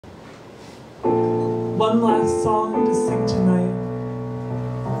One last song to sing tonight.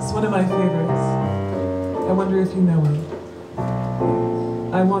 It's one of my favorites. I wonder if you know it.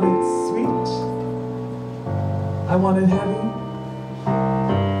 I want it sweet. I want it heavy.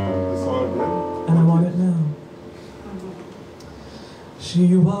 And I want it now.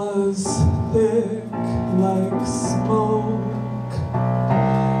 She was thick like smoke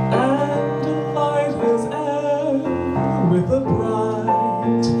and light as air, with a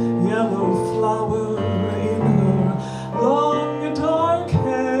bright yellow flower in her long dark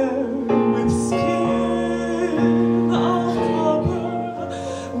hair, with skin of copper,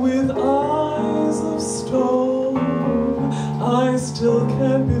 with eyes of stone. I still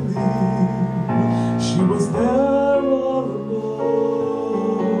can't believe she was there all alone.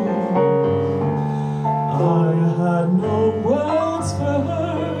 I had no words for her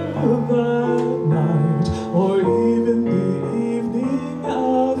that night, or even the evening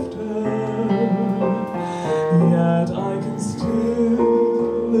after. Yet I can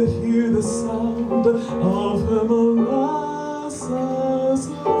still hear the sound of her molasses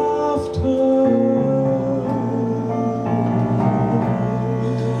laughter.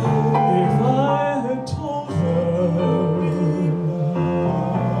 If I had told her,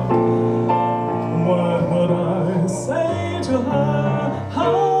 what would I say to her?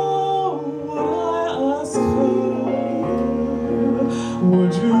 How would I ask her?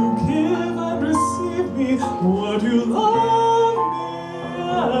 Would you give and receive me? Would you love me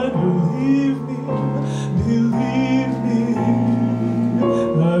and believe me? Believe me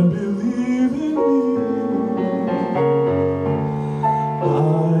and believe in me. I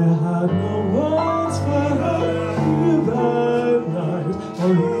had no words for her that night,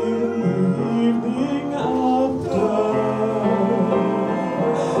 or even the evening after.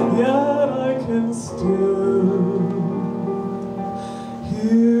 Yet I can still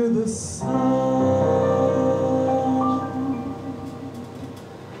hear the sound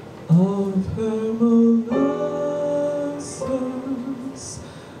of her molasses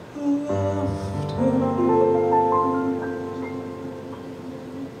laughter.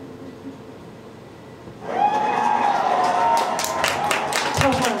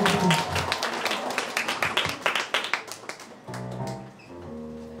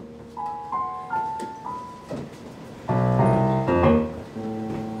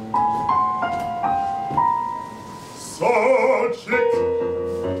 So, chick,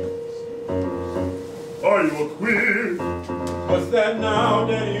 are you a queer? What's that now,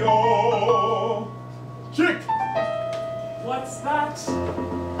 Daddy-o? Chick, What's that?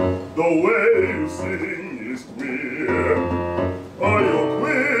 the way you sing is queer. Are you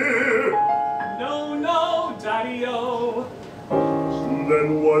queer? No, no, Daddy-o. Then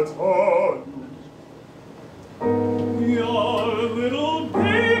what are you? Your little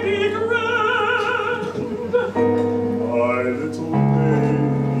baby grand. My little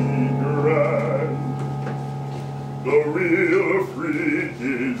baby grand. The real freak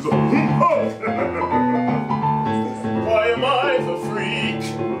is... Why am I the freak?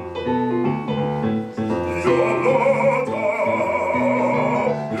 Your daughter.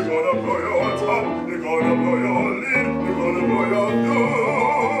 You're gonna blow your top, you're gonna blow your lid, you're gonna blow your nose.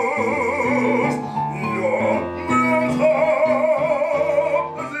 Your mother,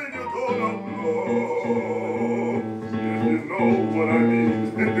 as in you're gonna blow. If you know what I mean.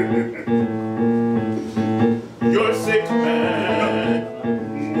 You're sick, man.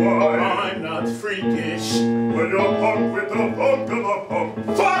 Why? I'm not freakish. When you're punk with the funk of a punk.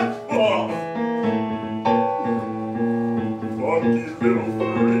 Fuck off! Funky little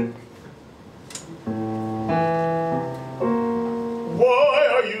freak. Why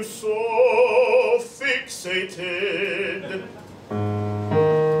are you so fixated?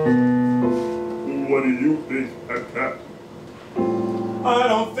 What do you think, Hep Cat? I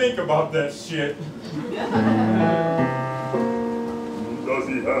don't think about that shit. Does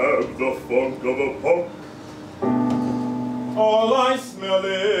he have the funk of a punk? All I smell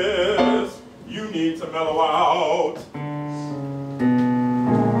is you need to mellow out.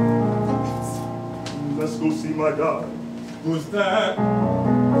 Let's go see my guy. Who's that?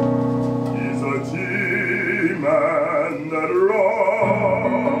 He's a T-man that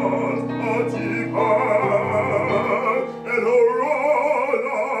runs a teapot, and he'll roll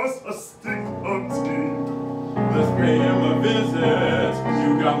us a stick of tea. Let's pay him a visit. You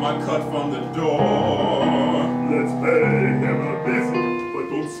got my cut from the door. Let's pay him a visit, but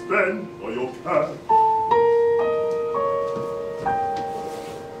don't spend all your cash.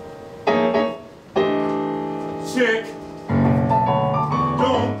 Chick,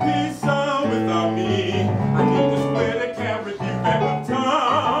 don't peace out without me. I need to split a cab with you back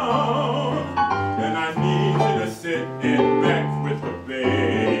uptown.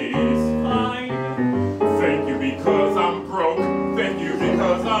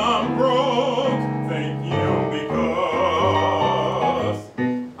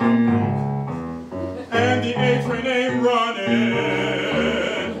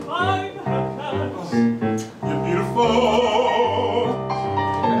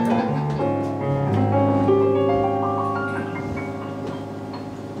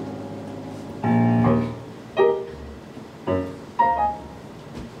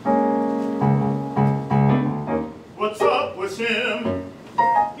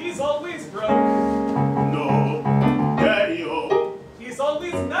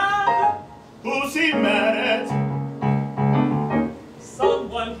 He's mad. Who's he mad at?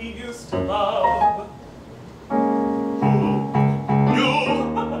 Someone he used to love. Who? You?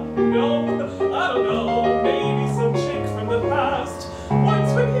 No, I don't know. Maybe some chick from the past.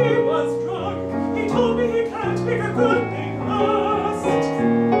 Once when he was drunk, he told me he can't make a good thing last.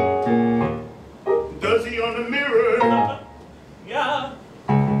 Does he on the mirror? Yeah,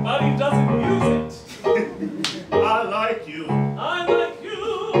 but he doesn't use it. I like you. I like you.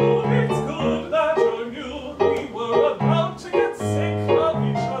 It's good that you're new. We were about to get sick of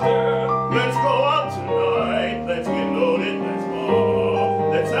each other. Let's go out tonight. Let's get loaded. Let's ball.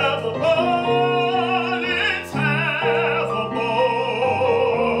 Let's have a ball. Let's have a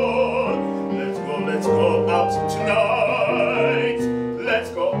ball. Let's go out tonight. Let's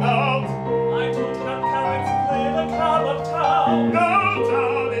go out. I don't have carrots to play the cab of town.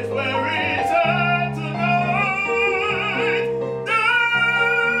 Downtown is where it's at tonight.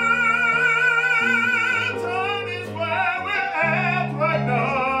 Downtown is where we're at right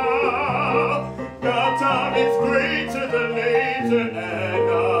now. Downtown is greater than later at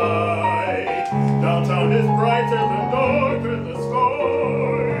night. Downtown is brighter than darker the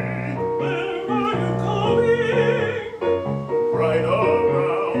sky. Where are you going? Right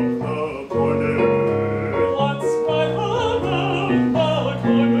around the corner. What's right around the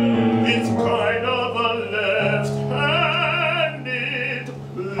corner? It's kind of a left-handed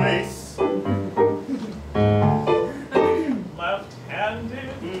place. Left-handed?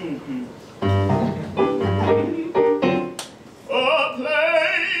 A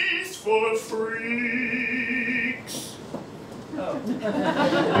place for freaks.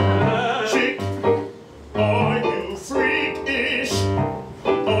 Chick, are you freakish?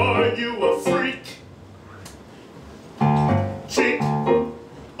 Are you a freak? Chick,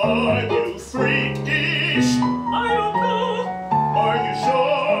 are you freakish? I don't know. Are you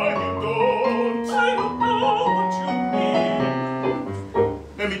sure you don't? I don't know what you mean.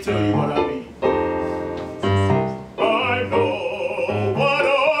 Let me tell you what I mean. I know what I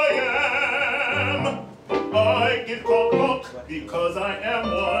am. I get called punk because I am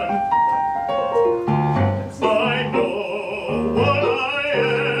one. I know what I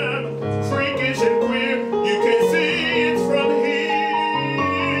am. Freakish and queer. You can see it from here.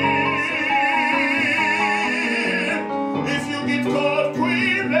 If you get called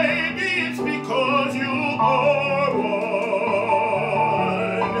queer, maybe it's because you are one.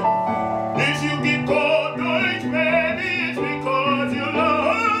 If you get called dyke, maybe it's because you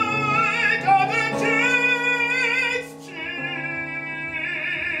like other chicks, chick,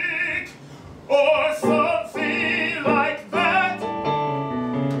 or something like that.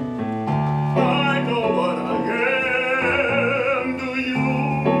 I know what I am, do you?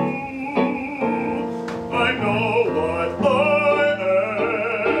 I know what I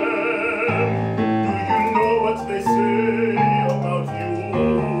am. Do you know what they say about you?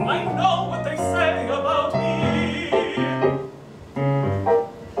 I know what they say about me.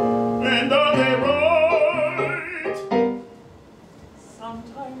 And are they right?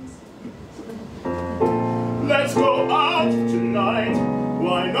 Sometimes. Let's go out tonight.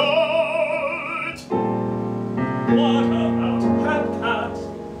 Why not? What about Hep Cat?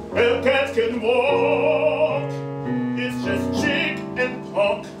 Hep Cat can walk. It's just chick and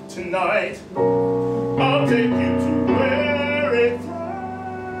punk tonight. I'll take you to where it's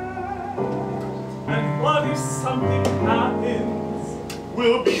at. And what if something happens?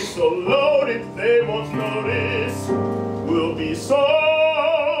 We'll be so loaded they won't notice. We'll be so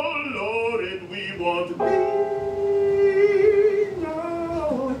loaded we won't be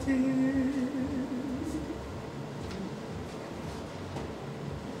noticed.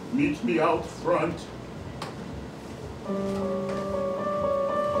 Meet me out front.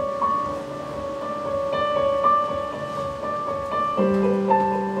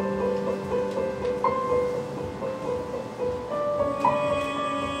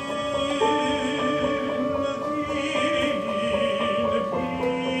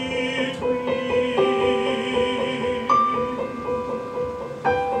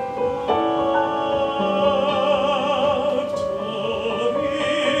 Out to the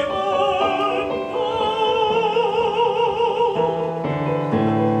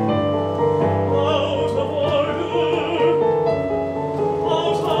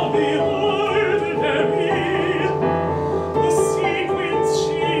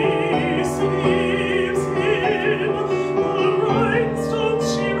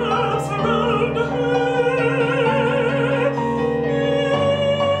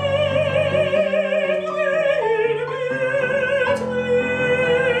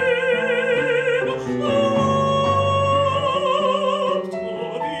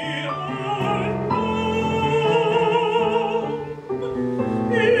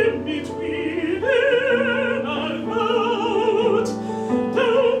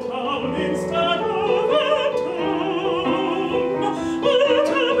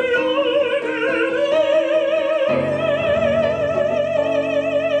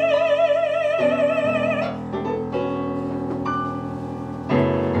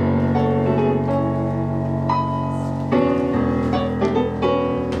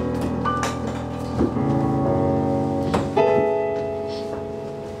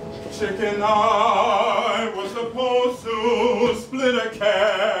the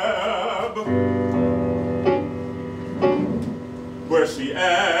cab. Where's she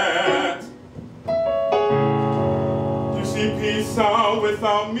at? You see peace out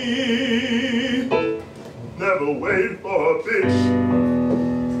without me. Never wait for a bitch.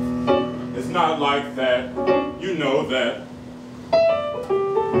 It's not like that, you know that.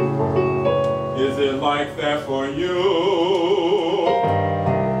 Is it like that for you?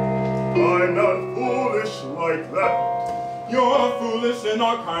 I'm not foolish like that. You're foolish in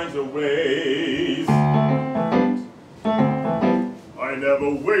all kinds of ways. I never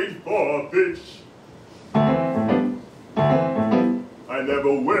wait for a bitch. I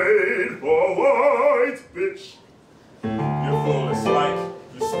never wait for a white bitch. You're foolish like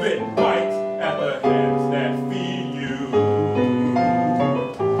you spit and bite at the hands that feed you.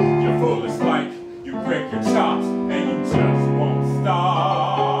 You're foolish like you break your chops and you just won't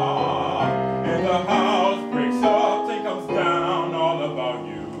stop. And the house breaks up and comes down all about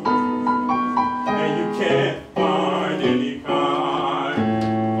you. And you can't find any kind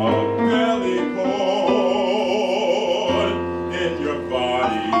of belly cord in your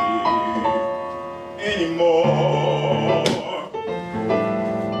body anymore.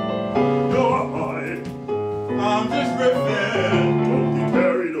 You're high. I'm just riffing. Don't be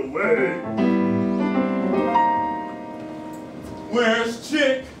carried away. Where's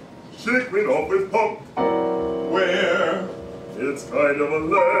Chick? Chick went off with Pump. Where? It's kind of a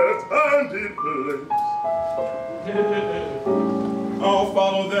left-handed place. I'll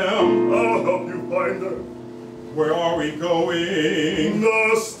follow them. I'll help you find her. Where are we going?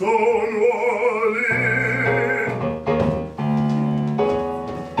 The Stonewall Inn.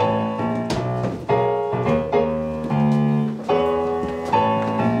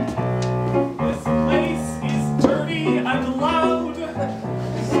 This place is dirty and loud.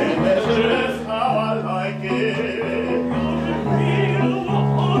 And that's just how I like it. You're a real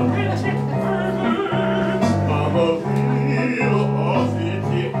authentic pervert. I'm a real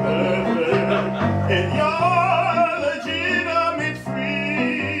authentic pervert. And you're legitimate freak.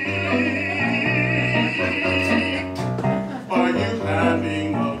 Are you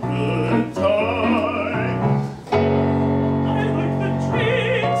having a good time? I like the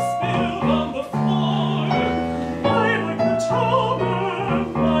drink spilled on the floor. I like the Choreographer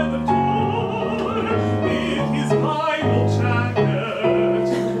by the door with his Bible jacket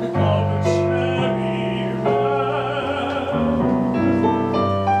of a cherry red.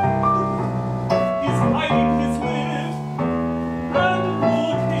 He's biting his lip and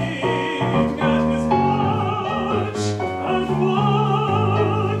looking at his watch and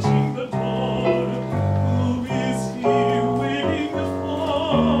watching the door. Who is he waiting for?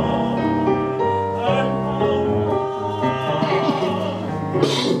 And how long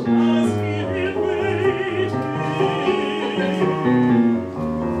has he been waiting?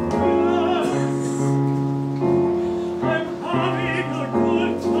 Yes, I'm having a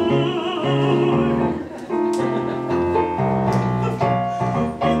good time.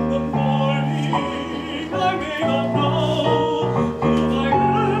 In the morning, I may not know who I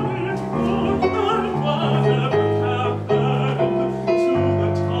am anymore, and whatever happened to the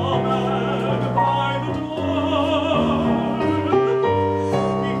tall man by the door.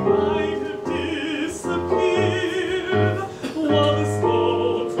 He might have disappeared while the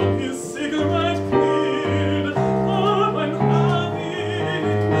smoke from his cigarette cleared. Oh, I'm having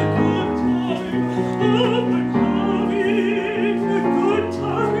a good time. Oh, I'm having a good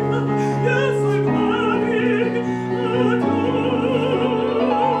time. Yes, I'm having a good time.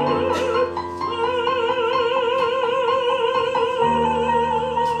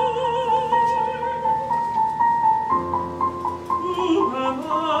 Who am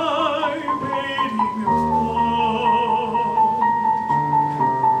I waiting for?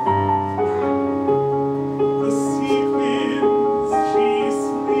 The sequins she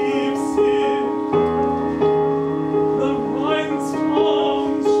sleeps in, the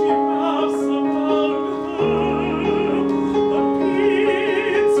rhinestones she wraps around her, the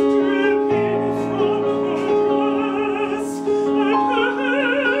beads dripping from her dress, and her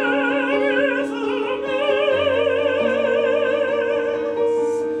hair is a mess.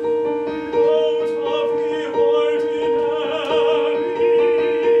 Out of the ordinary.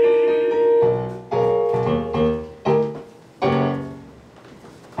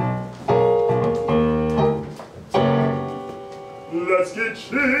 Let's get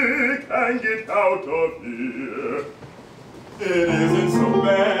chic and get out of here. It isn't so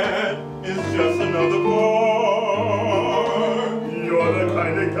bad. It's just another bar. You're the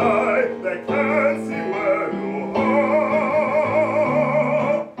kind of guy that can't see where you are.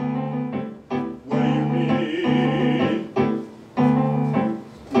 What do you mean?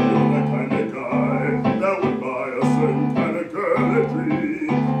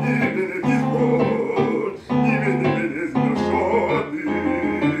 even if he's cold, even if it is no short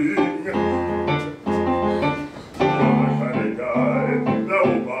thing. You're the kind of guy that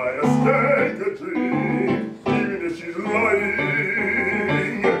will buy a stank a drink, even if she's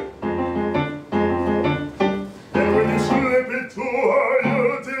lying. And when you slip it to her,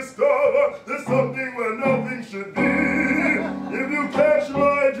 you discover there's something where nothing should be. If you catch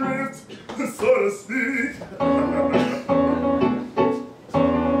my drift, so to speak.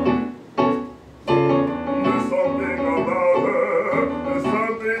 There's something about her, there's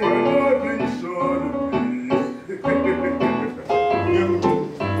something where nothing should be.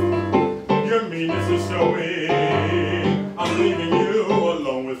 Your meanness is showing. I'm leaving you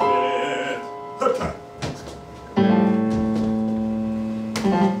alone with it. Hep Cat.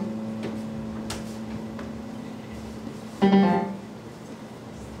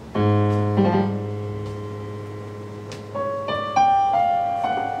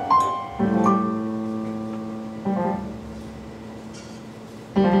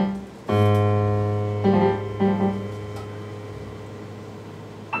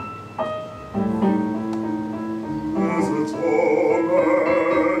 There's a tall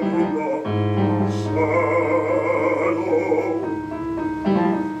man in the shadow.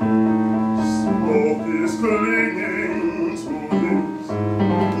 Smoke is clinging to his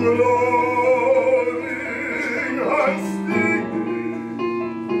glowing and stinging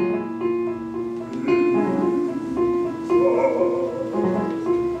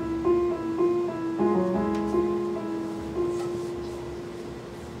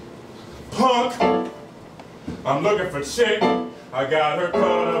Punk! I'm looking for chick. I got her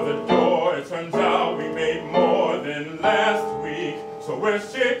cut out the door. It turns out we made more than last week. So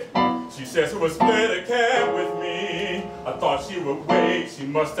where's chick? She says she would split a cab with me. I thought she would wait. She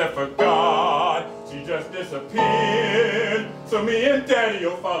must have forgot. She just disappeared. So me and Daddy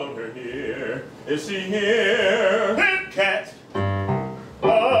will follow her here. Is she here? Hep Cat.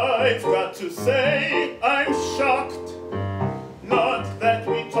 I've got to say I'm shocked. Not that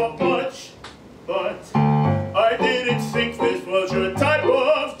we talk much, but I didn't think this was your type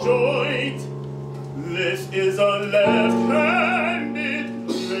of joint. This is a left-handed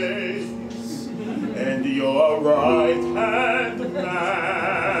race, and you're a right-hand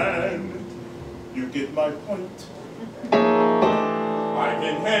man. You get my point? I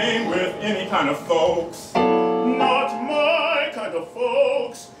can hang with any kind of folks. Not my kind of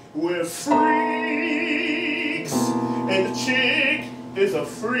folks. We're freaks, and the chick is a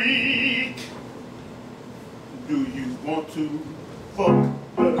freak. Do you want to fuck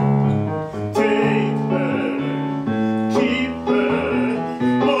her? Take her, keep her.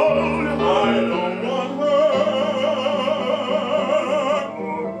 Oh, no, I don't want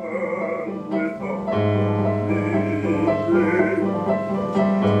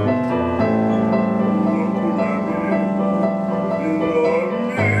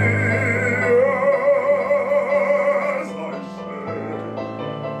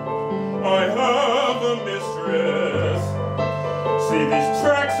I have a mistress. See these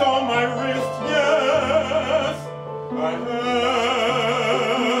tracks on my wrist, yes. I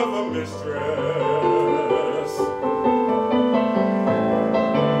have a mistress.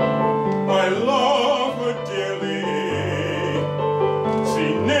 I love her dearly. She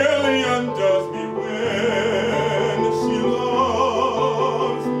nearly undoes me when she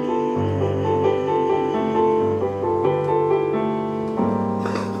loves me.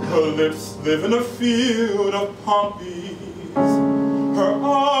 Her lips live in a field of poppies. Her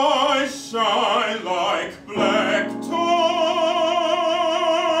eyes shine like black tar.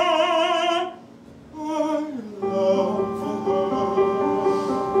 I love her.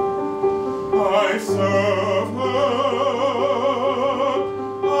 I serve her.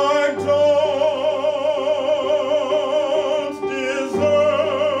 I don't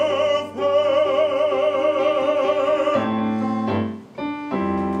deserve her.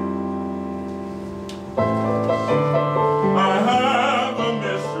 I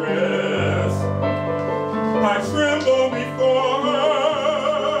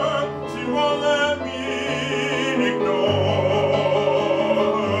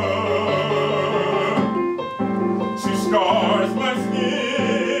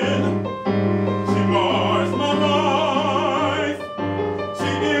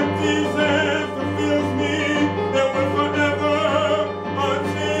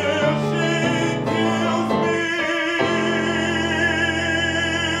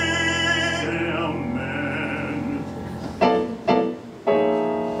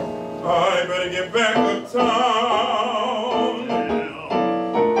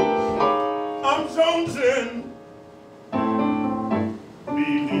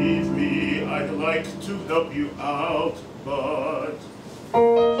like to help you out, but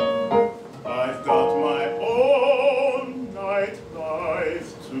I've got my own nightlife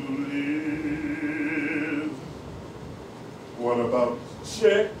to live. What about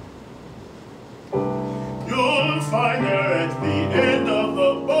Chick? You'll find her at the end of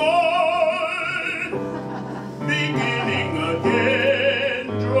the board, beginning again,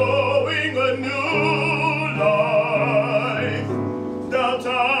 drawing a new life.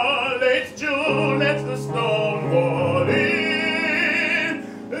 Downtown, late June at the Stonewall Inn,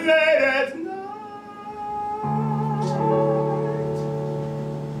 late at night.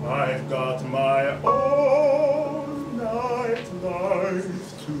 I've got my own nightlife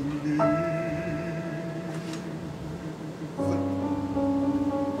to live.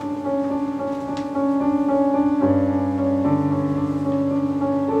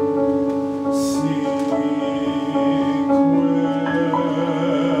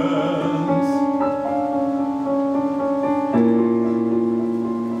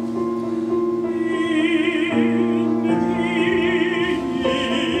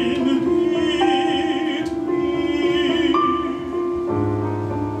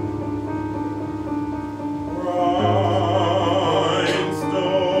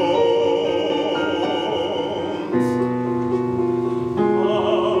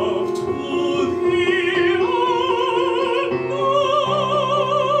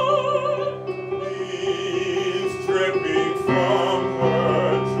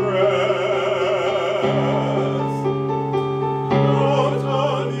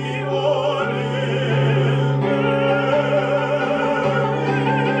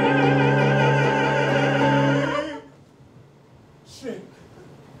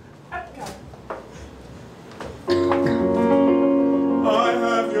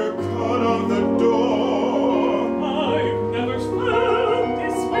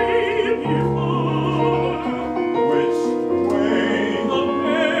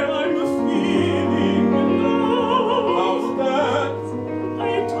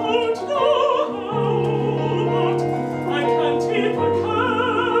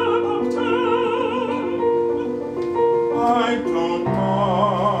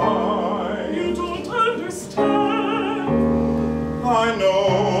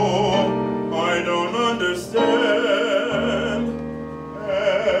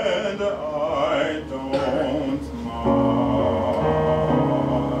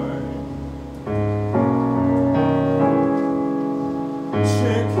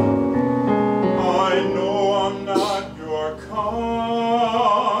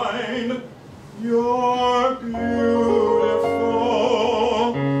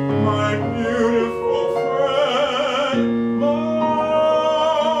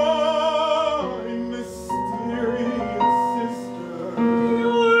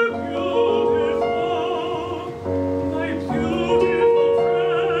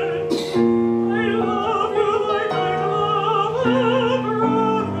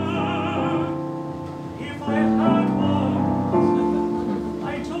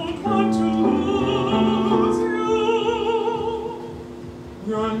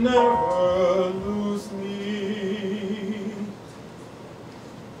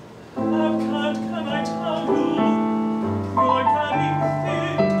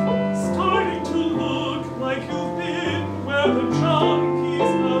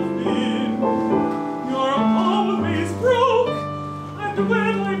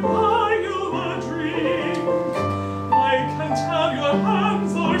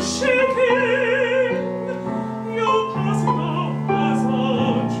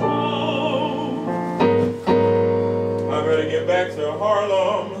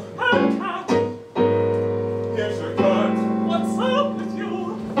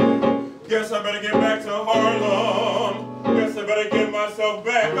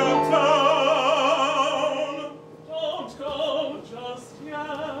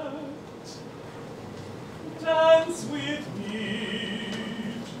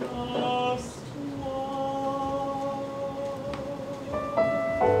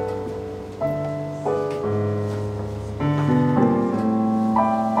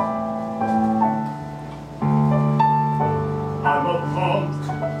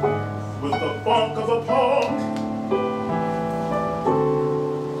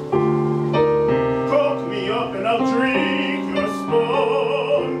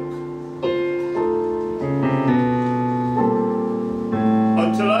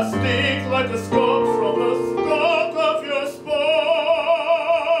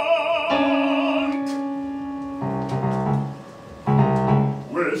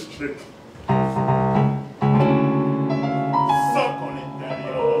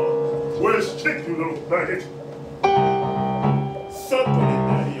 Where's Chick? little faggot. Suck on it,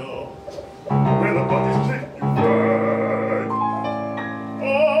 Daddy-o. Where the butt is chick, you fag.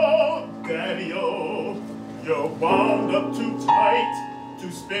 Oh, Daddy-o, you're wound up too tight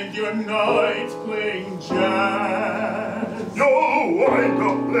to spend your nights playing jazz. You'll wind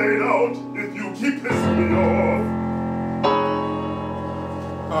up laid out if you keep pissing me off.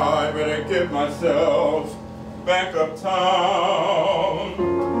 I better get myself back uptown.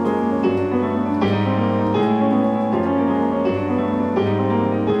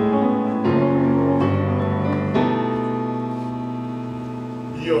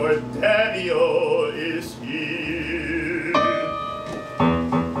 Your daddy-o is here.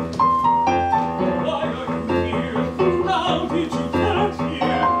 Why are you here? How did you get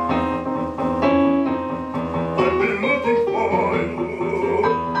here? I've been looking for you.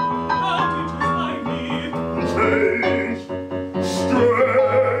 How did you find me? Strange,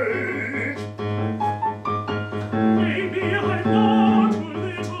 strange. Maybe I'm not too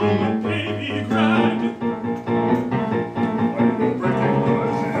little, but maybe grand. I don't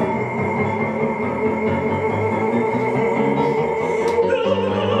recognize you.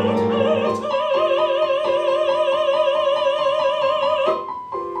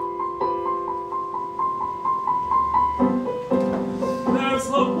 There's a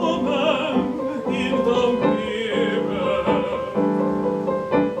woman in the mirror,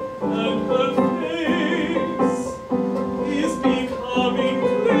 and her face is becoming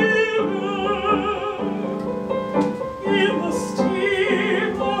clearer. In the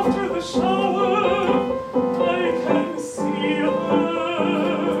steam after the shower, I can see her.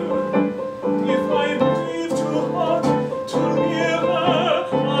 If I breathe too hot, too near her,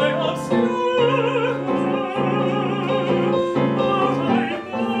 I obscure her. But I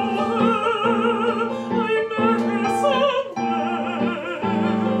know her, I met her somewhere.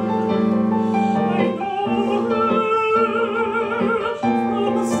 I know her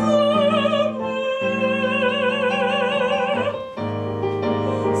from somewhere.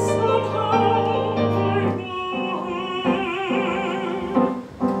 Somehow I know her.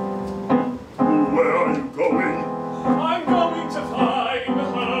 Where are you going? I'm going to find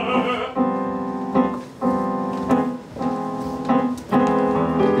her.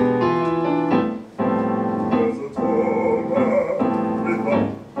 There's a tall man with a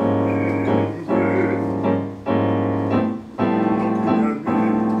big head, looking at me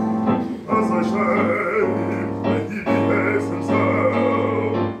as I shave, and he behaves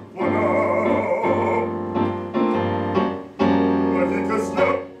himself for now. But he can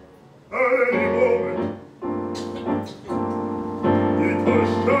snap at any moment. He could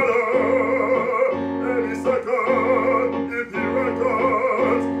shatter any second if he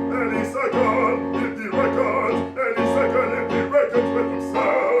reckons, any second if he reckons, any second if he reckons with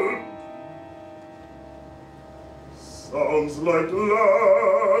himself. Sounds like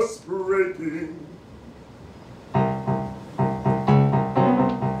glass breaking